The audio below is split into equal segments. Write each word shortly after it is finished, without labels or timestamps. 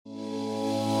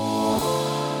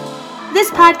This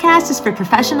podcast is for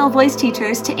professional voice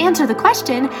teachers to answer the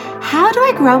question, how do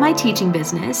I grow my teaching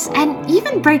business and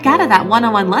even break out of that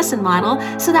one-on-one lesson model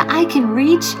so that I can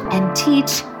reach and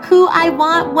teach who I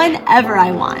want whenever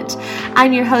I want.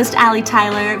 I'm your host, Allie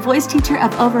Tyler, voice teacher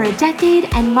of over a decade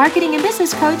and marketing and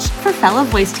business coach for fellow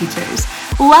voice teachers.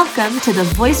 Welcome to the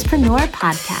Voicepreneur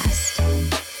Podcast.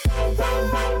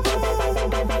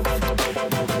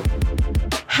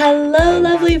 Hello,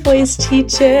 lovely voice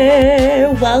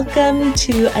teacher. Welcome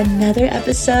to another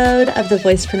episode of the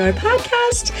Voicepreneur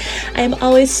Podcast. I am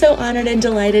always so honored and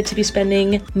delighted to be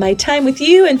spending my time with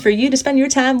you and for you to spend your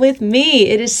time with me.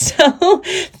 It is so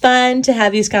fun to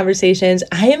have these conversations.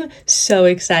 I am so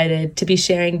excited to be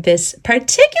sharing this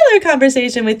particular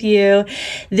conversation with you.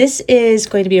 This is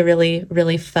going to be a really,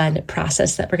 really fun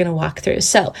process that we're going to walk through.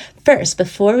 So first,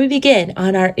 before we begin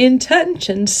on our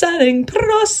intention setting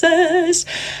process,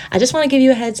 I just want to give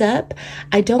you a heads up.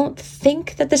 I don't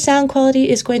think that the sound quality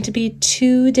is going to be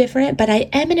too different, but I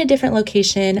am in a different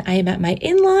location. I am at my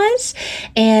in-laws,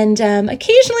 and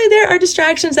occasionally there are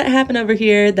distractions that happen over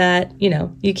here that,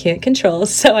 you can't control.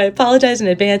 So I apologize in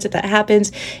advance if that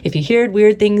happens. If you hear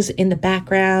weird things in the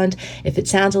background, if it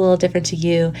sounds a little different to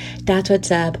you, that's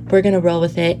what's up. We're going to roll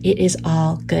with it. It is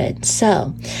all good.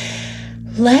 So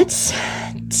let's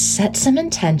set some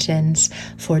intentions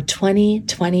for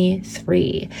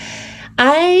 2023.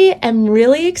 I am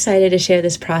really excited to share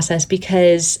this process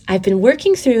because I've been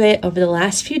working through it over the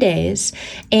last few days,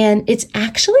 and it's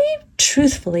actually,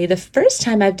 truthfully, the first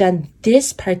time I've done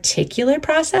this particular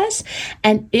process,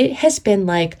 and it has been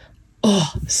like,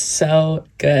 oh, so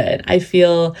good. I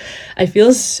feel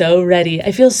so ready. I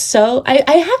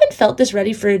haven't felt this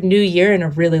ready for a new year in a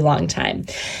really long time.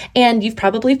 And you've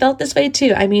probably felt this way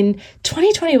too. I mean,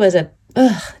 2020 was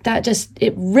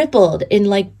it rippled in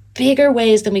like bigger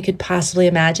ways than we could possibly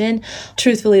imagine.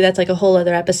 Truthfully, that's like a whole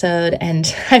other episode.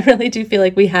 And I really do feel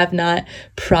like we have not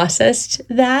processed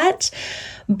that.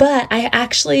 But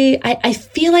I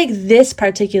feel like this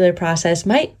particular process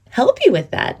might help you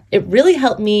with that. It really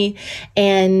helped me,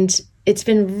 and it's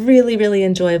been really, really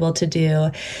enjoyable to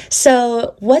do.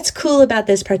 So what's cool about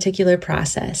this particular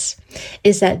process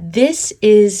is that this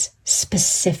is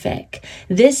specific.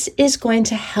 This is going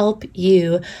to help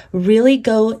you really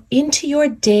go into your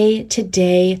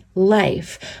day-to-day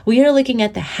life. We are looking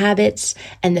at the habits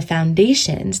and the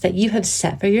foundations that you have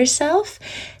set for yourself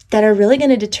that are really going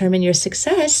to determine your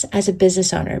success as a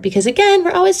business owner. Because again,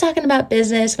 we're always talking about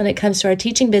business when it comes to our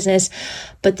teaching business,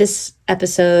 but this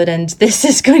episode, and this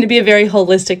is going to be a very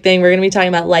holistic thing, we're going to be talking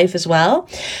about life as well.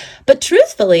 But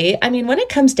truthfully, I mean, when it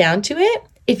comes down to it,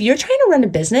 if you're trying to run a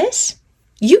business,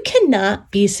 you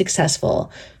cannot be successful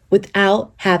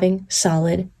without having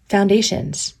solid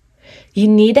foundations. You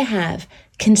need to have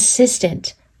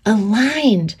consistent,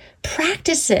 aligned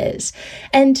practices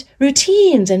and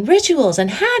routines and rituals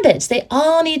and habits. They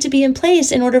all need to be in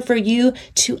place in order for you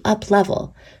to up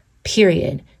level,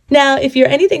 period. Now, if you're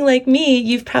anything like me,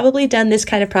 you've probably done this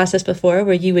kind of process before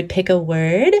where you would pick a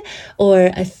word or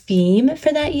a theme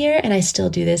for that year. And I still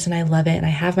do this and I love it. And I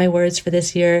have my words for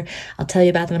this year. I'll tell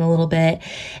you about them in a little bit.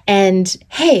 And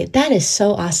hey, that is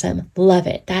so awesome. Love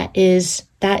it. That is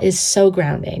so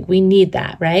grounding. We need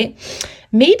that, right?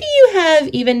 Maybe you have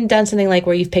even done something like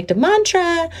where you've picked a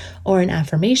mantra or an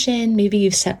affirmation. Maybe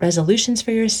you've set resolutions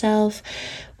for yourself.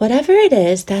 Whatever it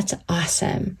is, that's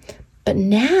awesome. But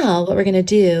now what we're going to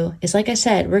do is, like I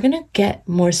said, we're going to get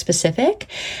more specific.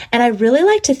 And I really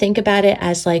like to think about it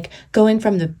as like going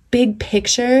from the big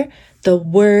picture, the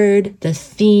word, the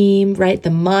theme, right? The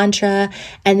mantra,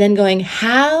 and then going,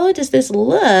 how does this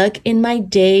look in my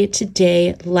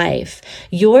day-to-day life?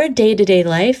 Your day-to-day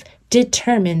life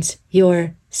determines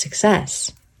your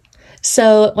success.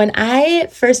 So when I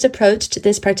first approached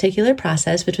this particular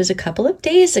process, which was a couple of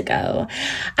days ago,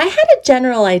 I had a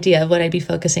general idea of what I'd be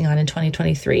focusing on in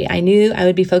 2023. I knew I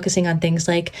would be focusing on things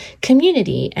like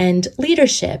community and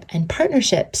leadership and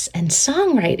partnerships and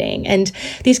songwriting and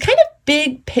these kind of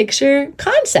big picture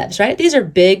concepts, right? These are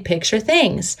big picture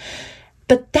things.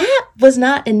 But that was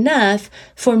not enough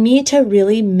for me to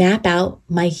really map out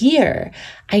my year.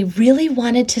 I really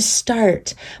wanted to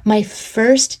start my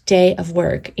first day of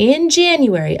work in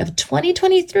January of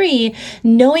 2023,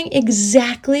 knowing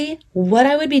exactly what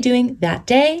I would be doing that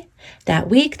day, that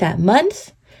week, that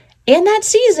month, and that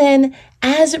season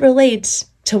as it relates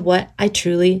to what I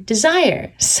truly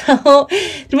desire. So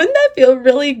wouldn't that feel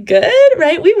really good,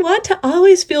 right? We want to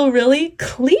always feel really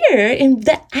clear in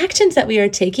the actions that we are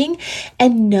taking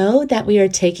and know that we are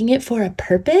taking it for a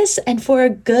purpose and for a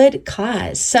good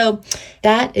cause. So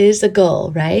that is the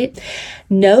goal, right?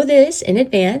 Know this in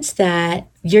advance that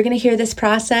you're going to hear this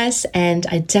process, and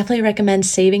I definitely recommend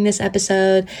saving this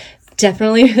episode.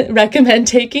 Definitely recommend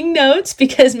taking notes,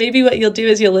 because maybe what you'll do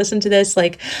is you'll listen to this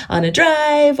like on a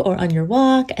drive or on your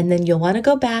walk, and then you'll want to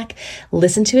go back,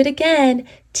 listen to it again,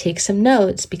 take some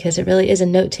notes, because it really is a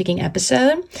note-taking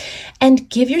episode, and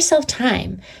give yourself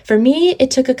time. For me, it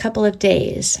took a couple of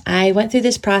days. I went through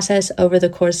this process over the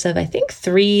course of, I think,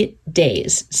 3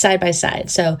 days side by side.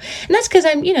 So, and that's because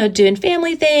I'm, doing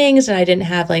family things and I didn't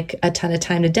have like a ton of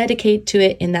time to dedicate to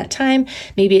it in that time.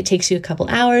 Maybe it takes you a couple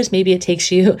hours. Maybe it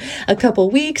takes you a couple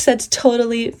weeks. That's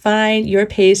totally fine. Your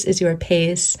pace is your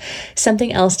pace.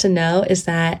 Something else to know is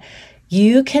that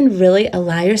you can really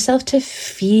allow yourself to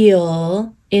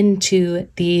feel into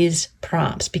these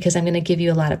prompts, because I'm going to give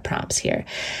you a lot of prompts here.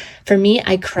 For me,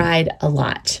 I cried a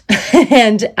lot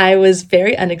and I was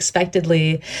very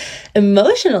unexpectedly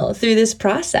emotional through this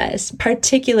process,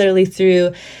 particularly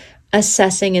through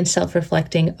assessing and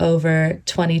self-reflecting over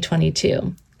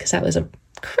 2022, because that was a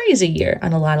crazy year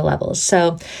on a lot of levels.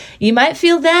 So you might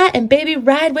feel that, and baby,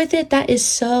 ride with it. That is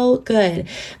so good.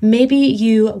 Maybe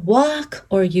you walk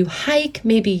or you hike,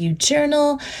 maybe you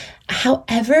journal.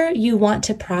 However you want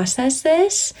to process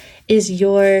this is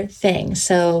your thing.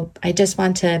 So I just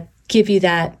want to give you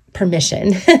that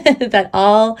permission that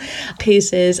all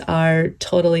paces are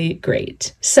totally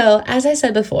great. So as I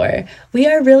said before, we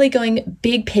are really going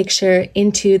big picture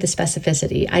into the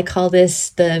specificity. I call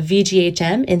this the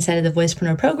VGHM inside of the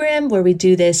Voicepreneur program, where we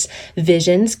do this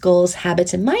visions, goals,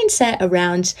 habits, and mindset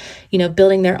around,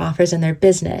 building their offers and their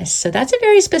business. So that's a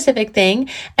very specific thing.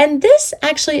 And this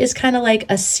actually is kind of like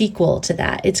a sequel to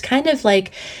that. It's kind of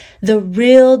like the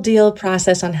real deal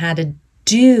process on how to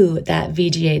do that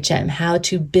VGHM, how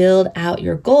to build out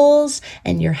your goals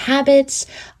and your habits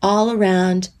all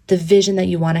around the vision that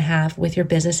you want to have with your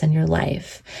business and your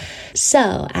life.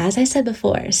 So, as I said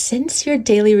before, since your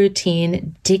daily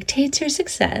routine dictates your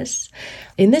success,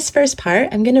 in this first part,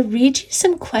 I'm going to read you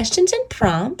some questions and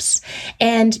prompts,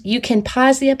 and you can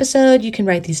pause the episode, you can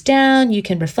write these down, you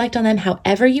can reflect on them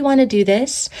however you want to do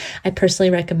this. I personally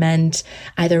recommend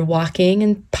either walking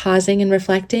and pausing and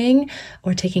reflecting,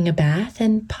 or taking a bath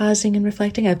and pausing and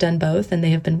reflecting. I've done both and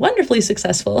they have been wonderfully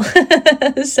successful.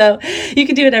 So you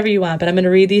can do whatever you want, but I'm going to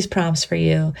read these prompts for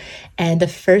you. And the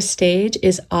first stage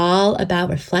is all about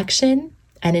reflection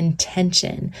and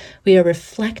intention. We are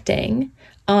reflecting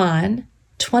on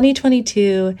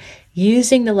 2022,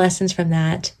 using the lessons from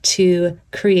that to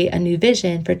create a new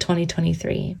vision for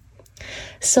 2023.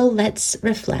 So let's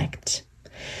reflect.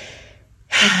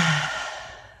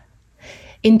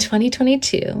 In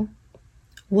 2022,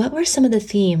 what were some of the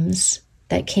themes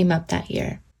that came up that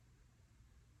year?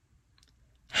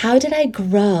 How did I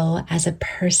grow as a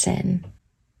person?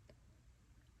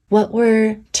 What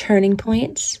were turning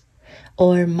points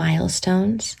or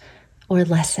milestones or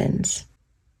lessons?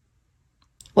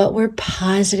 What were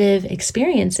positive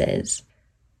experiences?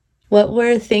 What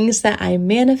were things that I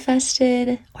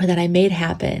manifested or that I made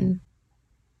happen?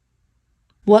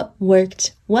 What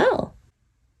worked well?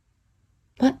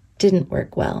 What didn't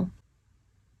work well?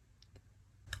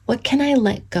 What can I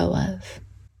let go of?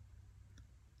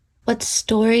 What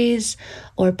stories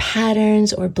or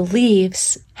patterns or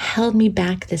beliefs held me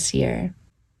back this year?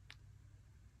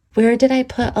 Where did I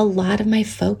put a lot of my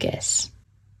focus?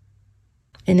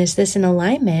 And is this in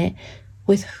alignment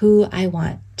with who I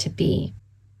want to be?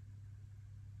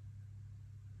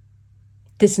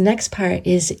 This next part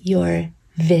is your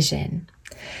vision.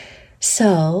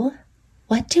 So,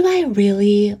 what do I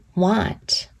really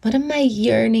want? What am I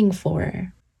yearning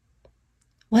for?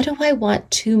 What do I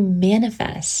want to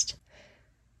manifest?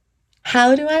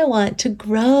 How do I want to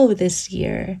grow this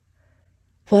year?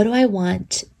 What do I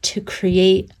want to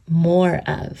create more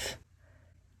of?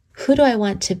 Who do I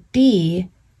want to be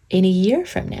in a year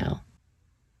from now?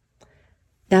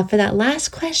 Now, for that last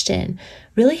question,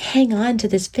 really hang on to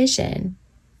this vision.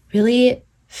 Really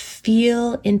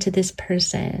feel into this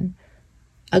person.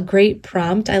 A great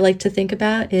prompt I like to think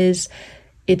about is,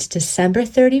 it's December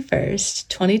 31st,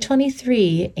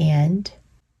 2023, and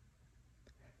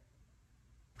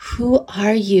who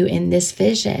are you in this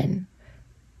vision?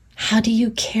 How do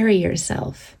you carry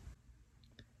yourself?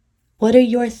 What are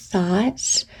your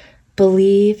thoughts,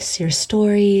 beliefs, your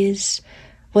stories?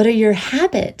 What are your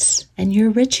habits and your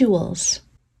rituals?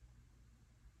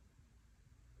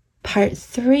 Part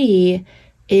 3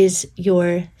 is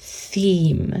your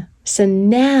theme. So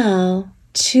now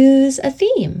choose a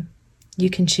theme. You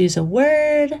can choose a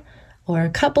word or a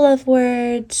couple of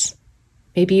words.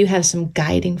 Maybe you have some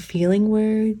guiding feeling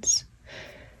words.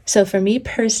 So for me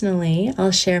personally,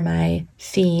 I'll share my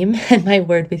theme and my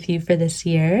word with you for this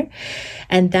year.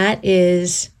 And that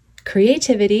is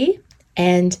creativity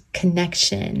and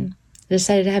connection. I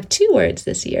decided to have 2 words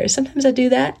this year. Sometimes I do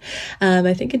that.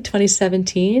 I think in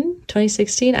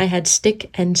 2016, I had stick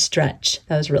and stretch.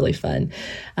 That was really fun.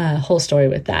 Whole story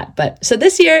with that. But so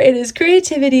this year it is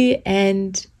creativity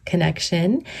and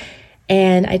connection.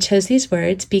 And I chose these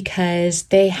words because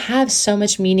they have so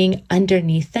much meaning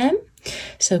underneath them.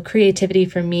 So creativity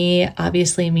for me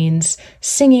obviously means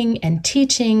singing and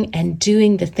teaching and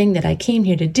doing the thing that I came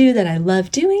here to do that I love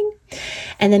doing.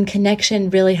 And then connection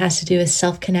really has to do with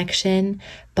self-connection,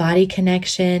 body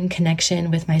connection, connection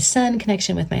with my son,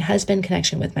 connection with my husband,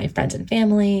 connection with my friends and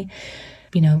family,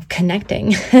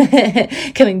 connecting,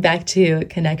 coming back to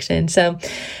connection. So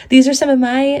these are some of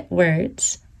my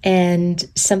words, and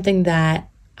something that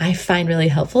I find really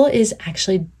helpful is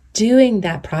actually doing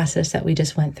that process that we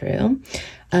just went through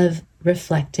of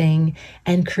reflecting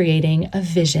and creating a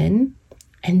vision,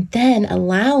 and then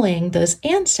allowing those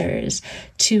answers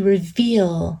to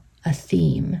reveal a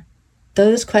theme.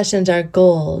 Those questions are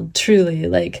gold, truly.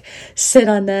 Like, sit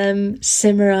on them,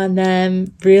 simmer on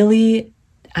them. Really,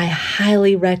 I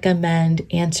highly recommend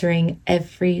answering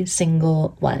every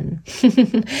single one.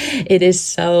 It is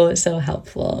so, so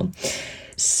helpful.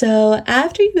 So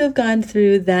after you have gone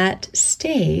through that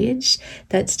stage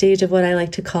of what I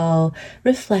like to call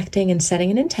reflecting and setting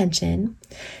an intention,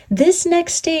 this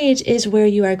next stage is where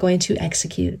you are going to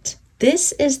execute.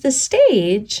 This is the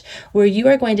stage where you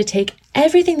are going to take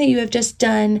everything that you have just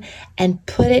done and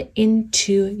put it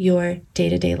into your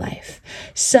day-to-day life.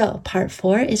 So part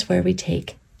 4 is where we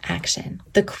take action.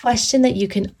 The question that you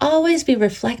can always be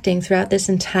reflecting throughout this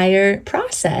entire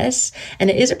process, and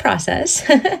it is a process,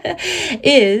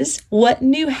 is what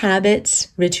new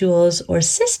habits, rituals, or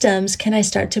systems can I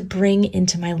start to bring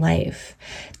into my life?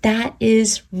 That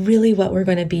is really what we're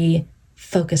going to be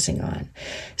focusing on.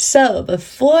 So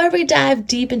before we dive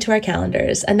deep into our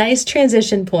calendars, a nice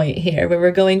transition point here where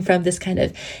we're going from this kind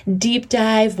of deep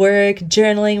dive work,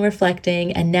 journaling,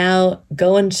 reflecting, and now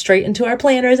going straight into our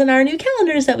planners and our new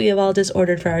calendars that we have all just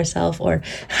ordered for ourselves, or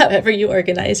however you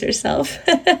organize yourself.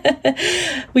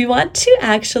 We want to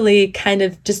actually kind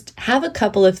of just have a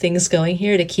couple of things going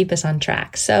here to keep us on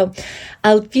track. So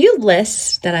a few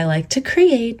lists that I like to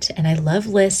create, and I love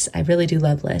lists. I really do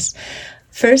love lists.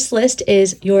 First list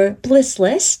is your bliss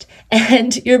list,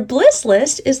 and your bliss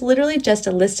list is literally just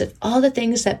a list of all the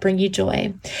things that bring you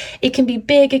joy. It can be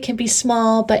big, it can be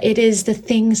small, but it is the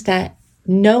things that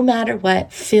no matter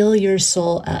what, fill your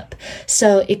soul up.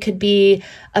 So it could be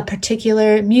a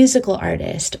particular musical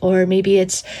artist, or maybe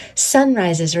it's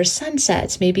sunrises or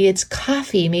sunsets. Maybe it's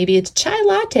coffee. Maybe it's chai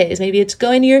lattes. Maybe it's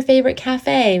going to your favorite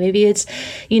cafe. Maybe it's,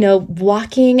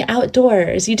 walking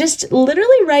outdoors. You just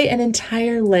literally write an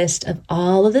entire list of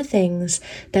all of the things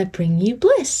that bring you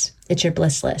bliss. It's your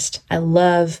bliss list. I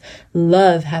love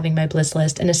having my bliss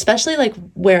list, and especially like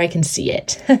where I can see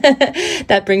it.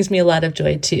 That brings me a lot of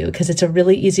joy too, because it's a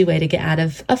really easy way to get out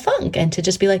of a funk and to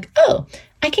just be like, oh,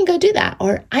 I can go do that,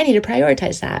 or I need to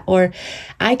prioritize that, or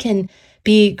I can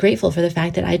be grateful for the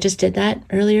fact that I just did that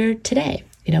earlier today.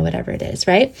 Whatever it is,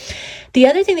 right? The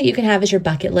other thing that you can have is your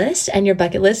bucket list, and your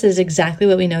bucket list is exactly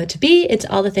what we know it to be. It's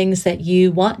all the things that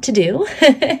you want to do.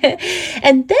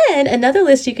 And then another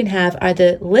list you can have are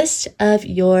the list of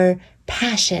your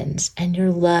passions and your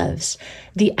loves,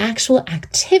 the actual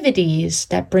activities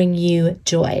that bring you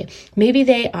joy. Maybe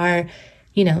they are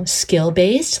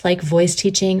skill-based, like voice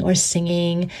teaching or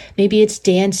singing. Maybe it's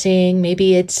dancing.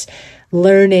 Maybe it's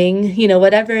learning,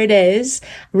 whatever it is,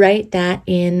 write that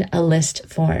in a list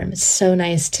form. It's so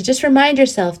nice to just remind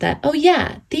yourself that, oh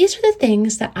yeah, these are the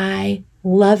things that I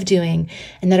love doing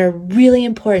and that are really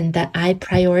important that I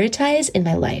prioritize in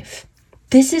my life.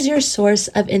 This is your source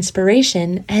of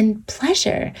inspiration and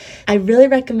pleasure. I really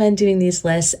recommend doing these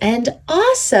lists. And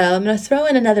also, I'm going to throw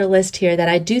in another list here that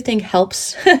I do think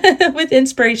helps with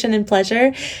inspiration and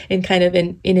pleasure in kind of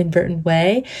an inadvertent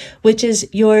way, which is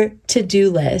your to-do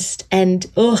list. And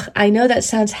I know that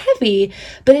sounds heavy,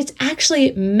 but it's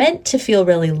actually meant to feel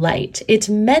really light. It's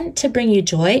meant to bring you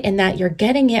joy in that you're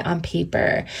getting it on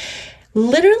paper.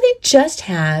 Literally just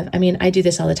I do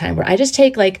this all the time, where I just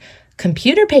take like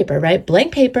computer paper, right?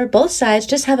 Blank paper, both sides,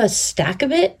 just have a stack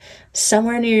of it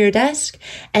somewhere near your desk.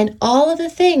 And all of the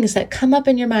things that come up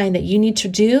in your mind that you need to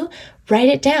do, write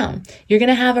it down. You're going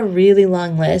to have a really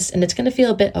long list and it's going to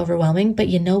feel a bit overwhelming, but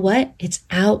you know what? It's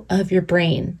out of your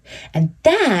brain. And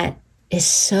that is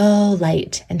so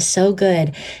light and so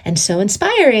good and so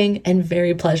inspiring and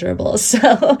very pleasurable.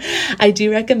 So I do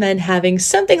recommend having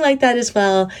something like that as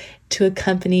well to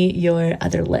accompany your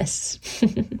other lists.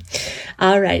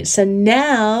 All right, so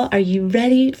now are you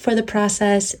ready for the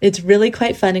process? It's really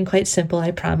quite fun and quite simple,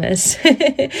 I promise.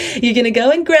 You're going to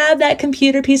go and grab that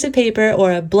computer piece of paper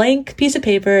or a blank piece of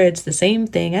paper. It's the same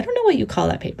thing. I don't know what you call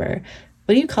that paper.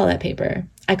 What do you call that paper?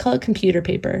 I call it computer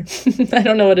paper. I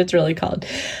don't know what it's really called.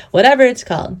 Whatever it's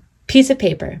called, piece of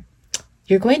paper.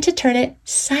 You're going to turn it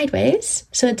sideways,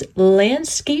 so it's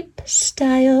landscape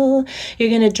style. You're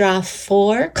going to draw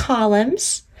 4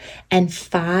 columns and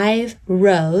 5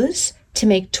 rows to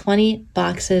make 20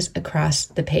 boxes across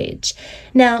the page.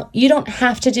 Now, you don't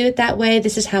have to do it that way.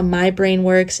 This is how my brain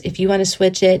works. If you want to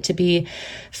switch it to be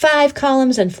 5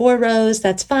 columns and 4 rows,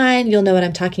 that's fine. You'll know what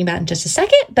I'm talking about in just a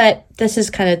second, but this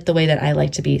is kind of the way that I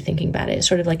like to be thinking about it. It's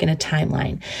sort of like in a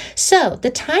timeline. So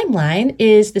the timeline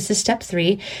is, this is step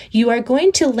 3. You are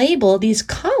going to label these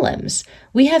columns.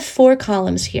 We have 4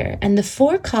 columns here, and the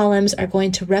 4 columns are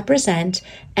going to represent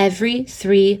every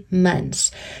 3 months.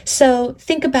 So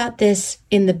think about this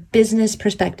in the business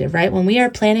perspective, right? When we are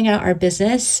planning out our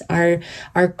business, our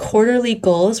quarterly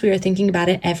goals, we are thinking about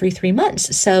it every 3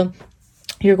 months. So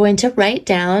you're going to write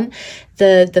down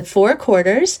the 4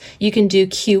 quarters. You can do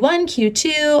Q1,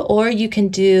 Q2, or you can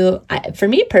do, for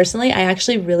me personally, I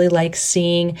actually really like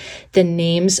seeing the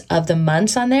names of the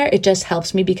months on there. It just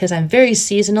helps me because I'm very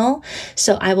seasonal.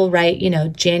 So I will write,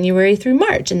 January through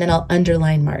March, and then I'll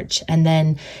underline March, and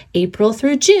then April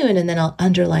through June, and then I'll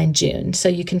underline June. So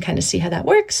you can kind of see how that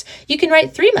works. You can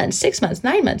write 3 months, 6 months,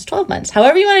 9 months, 12 months,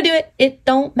 however you want to do it. It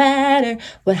don't matter,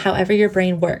 however your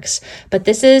brain works. But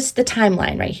this is the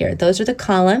timeline right here. Those are the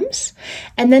columns.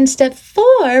 And then step 4,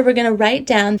 we're going to write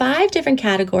down 5 different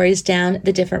categories down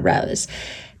the different rows.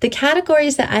 The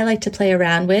categories that I like to play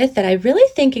around with that I really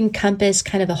think encompass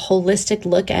kind of a holistic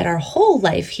look at our whole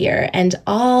life here and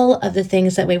all of the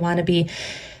things that we want to be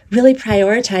really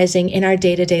prioritizing in our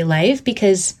day-to-day life,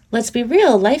 because let's be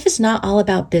real, life is not all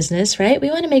about business, right? We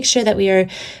want to make sure that we are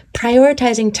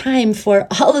prioritizing time for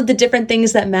all of the different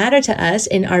things that matter to us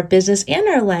in our business and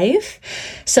our life.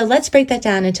 So let's break that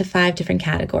down into 5 different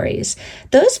categories.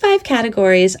 Those 5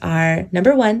 categories are,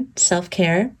 number 1,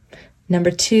 self-care.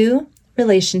 Number 2,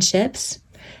 relationships.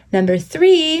 Number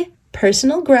 3,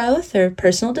 personal growth or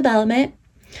personal development.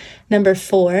 Number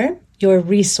 4, your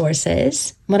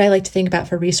resources. What I like to think about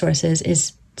for resources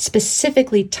is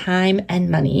specifically time and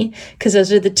money, because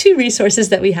those are the 2 resources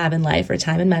that we have in life, are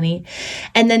time and money.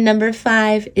 And then number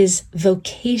 5 is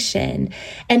vocation.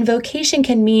 And vocation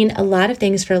can mean a lot of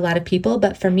things for a lot of people,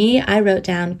 but for me, I wrote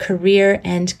down career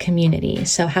and community.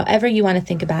 So however you want to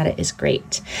think about it is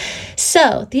great.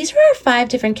 So these are our 5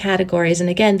 different categories. And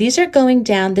again, these are going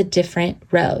down the different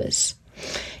rows.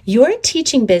 Your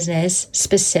teaching business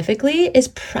specifically is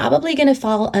probably going to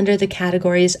fall under the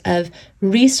categories of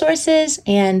resources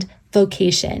and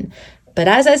vocation. But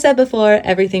as I said before,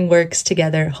 everything works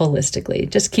together holistically.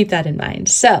 Just keep that in mind.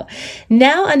 So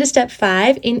now on to step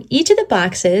 5. In each of the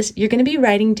boxes, you're going to be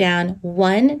writing down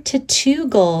 1 to 2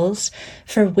 goals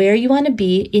for where you want to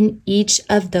be in each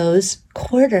of those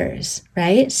quarters,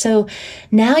 right? So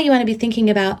now you want to be thinking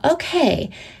about,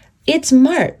 okay, it's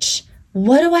March.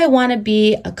 What do I want to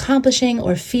be accomplishing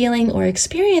or feeling or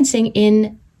experiencing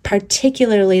in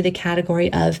particularly the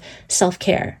category of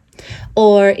self-care,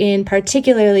 or in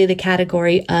particularly the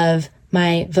category of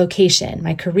my vocation,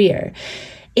 my career?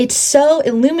 It's so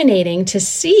illuminating to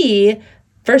see,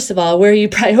 first of all, where you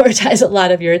prioritize a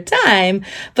lot of your time,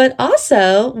 but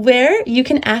also where you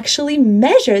can actually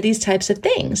measure these types of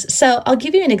things. So I'll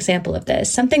give you an example of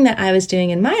this. Something that I was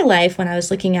doing in my life when I was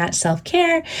looking at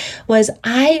self-care was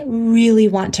I really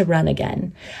want to run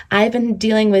again. I've been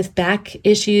dealing with back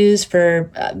issues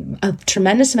for a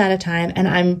tremendous amount of time, and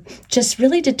I'm just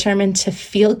really determined to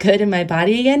feel good in my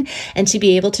body again and to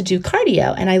be able to do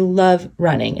cardio. And I love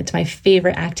running. It's my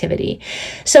favorite activity.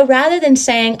 So rather than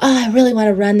saying, oh, I really want to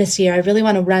to run this year. I really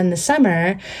want to run the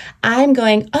summer. I'm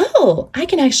going, oh, I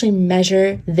can actually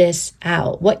measure this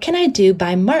out. What can I do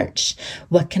by March?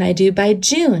 What can I do by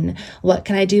June? What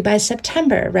can I do by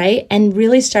September, right? And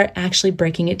really start actually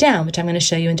breaking it down, which I'm going to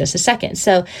show you in just a second.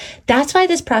 So that's why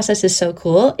this process is so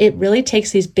cool. It really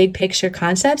takes these big picture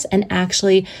concepts and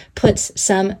actually puts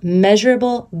some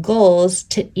measurable goals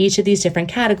to each of these different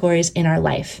categories in our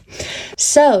life.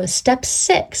 So step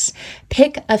 6,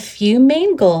 pick a few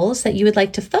main goals that you would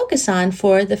like to focus on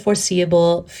for the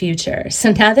foreseeable future.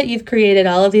 So now that you've created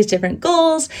all of these different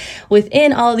goals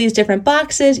within all of these different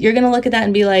boxes, you're going to look at that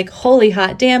and be like, holy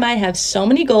hot damn, I have so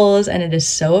many goals and it is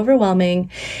so overwhelming.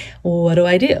 What do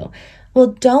I do? Well,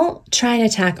 don't try and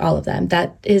attack all of them.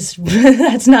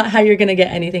 That's not how you're going to get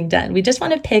anything done. We just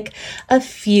want to pick a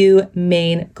few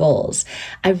main goals.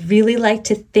 I really like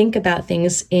to think about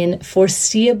things in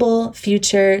foreseeable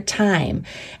future time.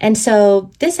 And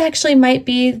so this actually might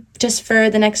be just for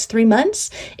the next 3 months.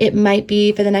 It might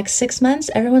be for the next 6 months.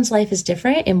 Everyone's life is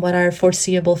different in what our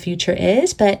foreseeable future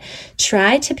is, but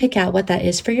try to pick out what that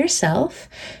is for yourself.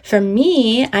 For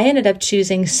me, I ended up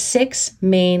choosing 6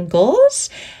 main goals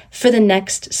for the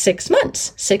next 6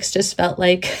 months. 6 just felt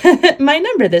like my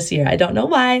number this year. I don't know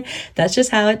why. That's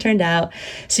just how it turned out.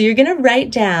 So you're going to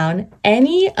write down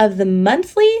any of the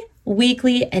monthly,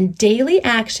 weekly, and daily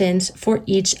actions for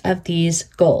each of these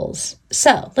goals.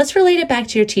 So let's relate it back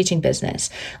to your teaching business.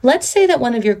 Let's say that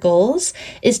one of your goals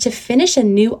is to finish a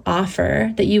new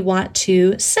offer that you want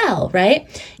to sell, right?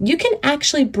 You can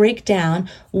actually break down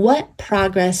what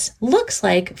progress looks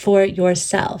like for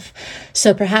yourself.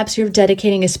 So perhaps you're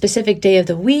dedicating a specific day of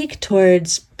the week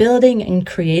towards building and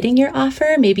creating your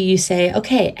offer. Maybe you say,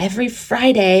 okay, every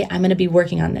Friday, I'm going to be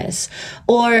working on this.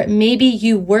 Or maybe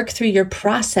you work through your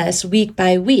process week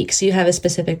by week. So you have a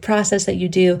specific process that you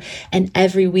do, and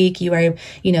every week you are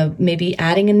maybe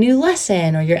adding a new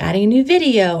lesson, or you're adding a new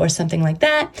video or something like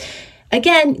that.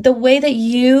 Again, the way that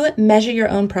you measure your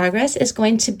own progress is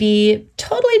going to be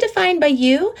totally defined by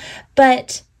you,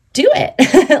 but do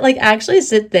it. Like actually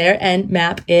sit there and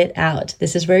map it out.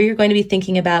 This is where you're going to be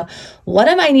thinking about, what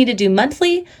do I need to do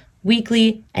monthly,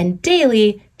 weekly, and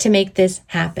daily to make this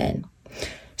happen?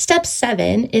 Step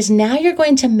 7 is now you're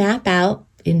going to map out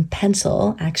in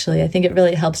pencil. Actually, I think it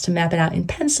really helps to map it out in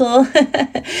pencil.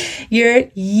 Your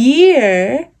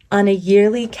year on a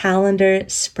yearly calendar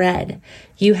spread.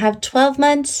 You have 12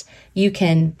 months. You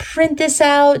can print this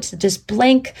out, just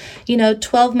blank,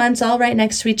 12 months all right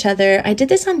next to each other. I did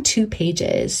this on 2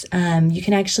 pages. You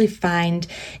can actually find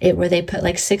it where they put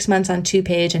like 6 months on 2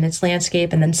 page and it's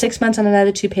landscape, and then 6 months on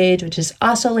another 2 page, which is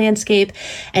also landscape.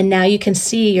 And now you can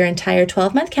see your entire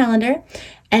 12-month calendar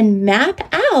and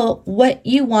map out what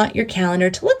you want your calendar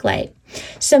to look like.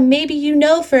 So maybe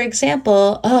for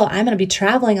example, I'm going to be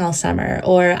traveling all summer,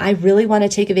 or I really want to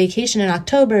take a vacation in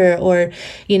October, or,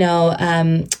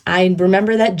 I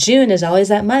remember that June is always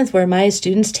that month where my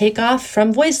students take off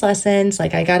from voice lessons.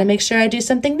 Like I got to make sure I do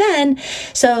something then.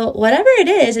 So whatever it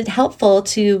is, it's helpful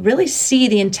to really see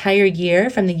the entire year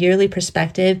from the yearly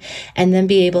perspective, and then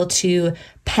be able to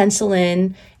pencil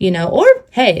in, or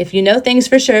hey, if you know things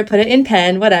for sure, put it in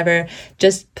pen, whatever,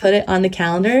 just put it on the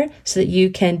calendar so that you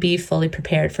can be fully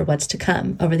prepared for what's to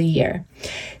come over the year.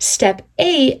 Step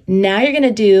 8, now you're going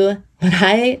to do what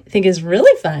I think is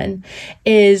really fun,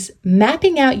 is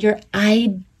mapping out your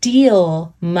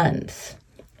ideal month.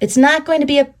 It's not going to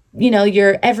be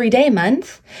your everyday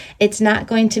month. It's not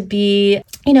going to be,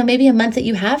 maybe a month that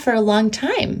you have for a long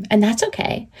time, and that's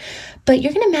okay. But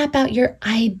you're going to map out your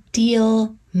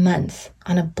ideal month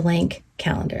on a blank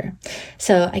calendar.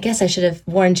 So I guess I should have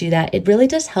warned you that it really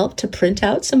does help to print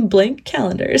out some blank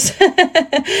calendars.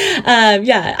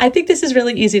 I think this is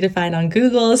really easy to find on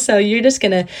Google. So you're just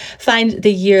going to find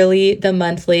the yearly, the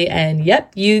monthly, and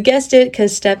yep, you guessed it,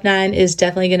 because step 9 is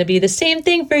definitely going to be the same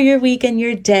thing for your week and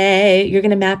your day. You're going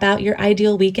to map out your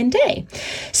ideal week and day.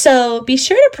 So be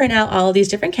sure to print out all of these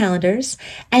different calendars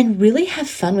and really have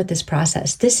fun with this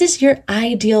process. This is your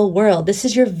ideal world. This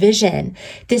is your vision.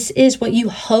 This is what you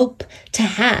hope to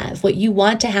have, what you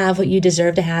want to have, what you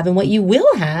deserve to have, and what you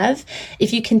will have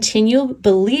if you continue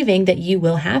believing that you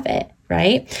will have it,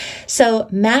 right? So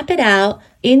map it out.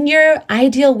 In your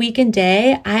ideal week and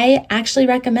day, I actually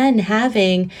recommend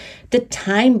having the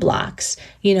time blocks,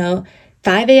 5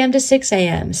 a.m. to 6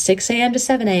 a.m., 6 a.m. to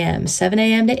 7 a.m., 7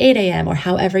 a.m. to 8 a.m., or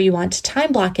however you want to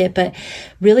time block it, but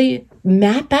really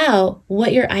map out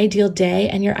what your ideal day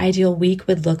and your ideal week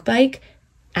would look like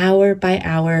hour by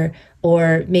hour,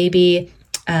 or maybe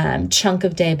chunk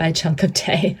of day by chunk of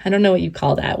day. I don't know what you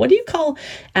call that. What do you call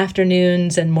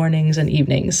afternoons and mornings and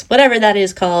evenings? Whatever that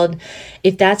is called.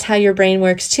 If that's how your brain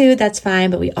works too, that's fine.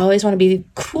 But we always want to be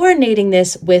coordinating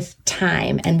this with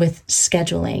time and with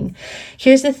scheduling.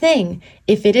 Here's the thing.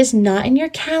 If it is not in your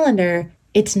calendar,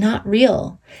 it's not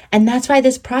real. And that's why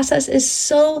this process is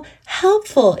so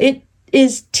helpful. It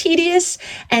is tedious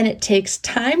and it takes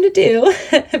time to do.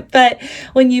 But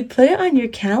when you put it on your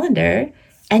calendar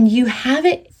and you have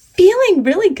it feeling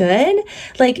really good,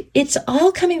 like it's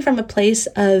all coming from a place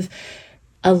of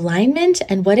alignment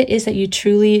and what it is that you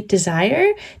truly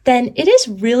desire, then it is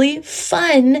really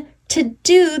fun to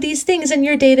do these things in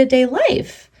your day-to-day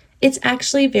life. It's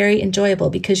actually very enjoyable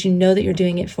because you know that you're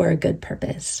doing it for a good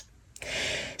purpose.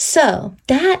 So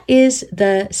that is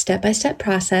the step-by-step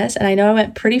process. And I know I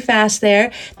went pretty fast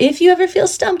there. If you ever feel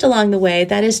stumped along the way,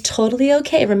 that is totally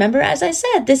okay. Remember, as I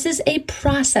said, this is a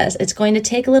process. It's going to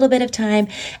take a little bit of time.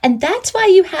 And that's why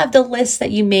you have the list that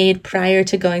you made prior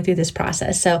to going through this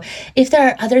process. So if there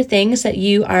are other things that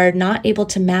you are not able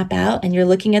to map out and you're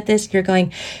looking at this, you're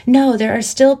going, no, there are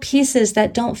still pieces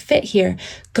that don't fit here.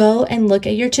 Go and look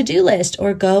at your to-do list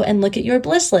or go and look at your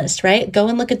bliss list, right? Go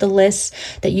and look at the lists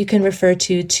that you can refer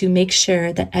to make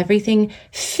sure that everything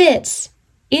fits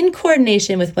in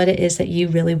coordination with what it is that you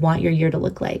really want your year to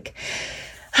look like.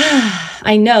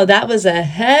 I know that was a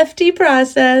hefty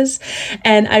process,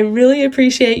 and I really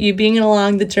appreciate you being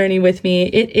along the journey with me.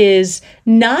 It is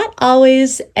not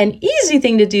always an easy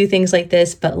thing to do things like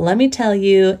this, but let me tell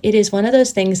you, it is one of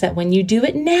those things that when you do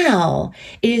it now,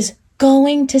 it is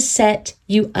going to set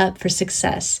you up for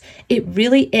success. It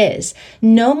really is.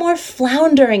 No more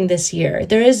floundering this year.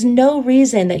 There is no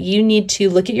reason that you need to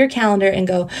look at your calendar and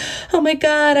go, oh my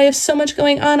God, I have so much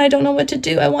going on. I don't know what to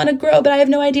do. I want to grow, but I have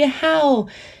no idea how.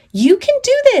 You can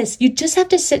do this. You just have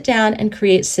to sit down and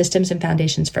create systems and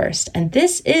foundations first. And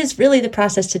this is really the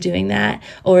process to doing that,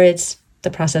 or it's the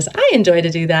process I enjoy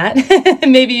to do that.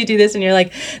 Maybe you do this and you're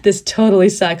like, this totally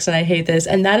sucks and I hate this.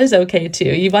 And that is okay too.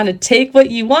 You want to take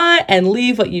what you want and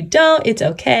leave what you don't. It's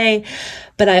okay.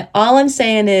 But all I'm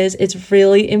saying is it's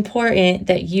really important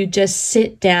that you just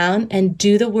sit down and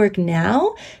do the work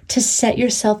now to set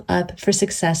yourself up for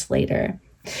success later.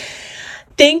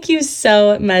 Thank you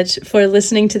so much for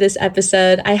listening to this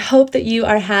episode. I hope that you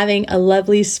are having a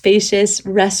lovely, spacious,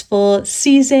 restful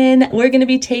season. We're going to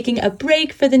be taking a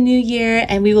break for the new year,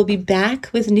 and we will be back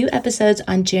with new episodes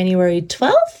on January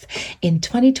 12th in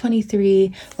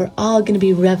 2023. We're all going to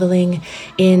be reveling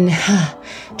in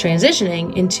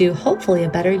transitioning into hopefully a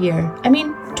better year. I mean,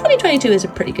 2022 is a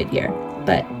pretty good year,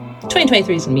 but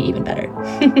 2023 is going to be even better.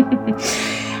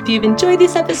 If you've enjoyed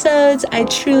these episodes, I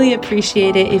truly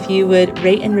appreciate it if you would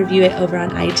rate and review it over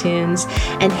on iTunes.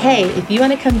 And hey, if you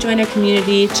want to come join our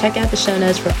community, check out the show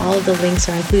notes where all of the links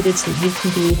are included so you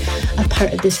can be a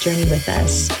part of this journey with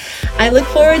us. I look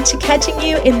forward to catching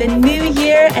you in the new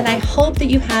year, and I hope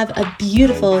that you have a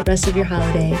beautiful rest of your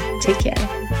holiday. Take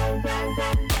care.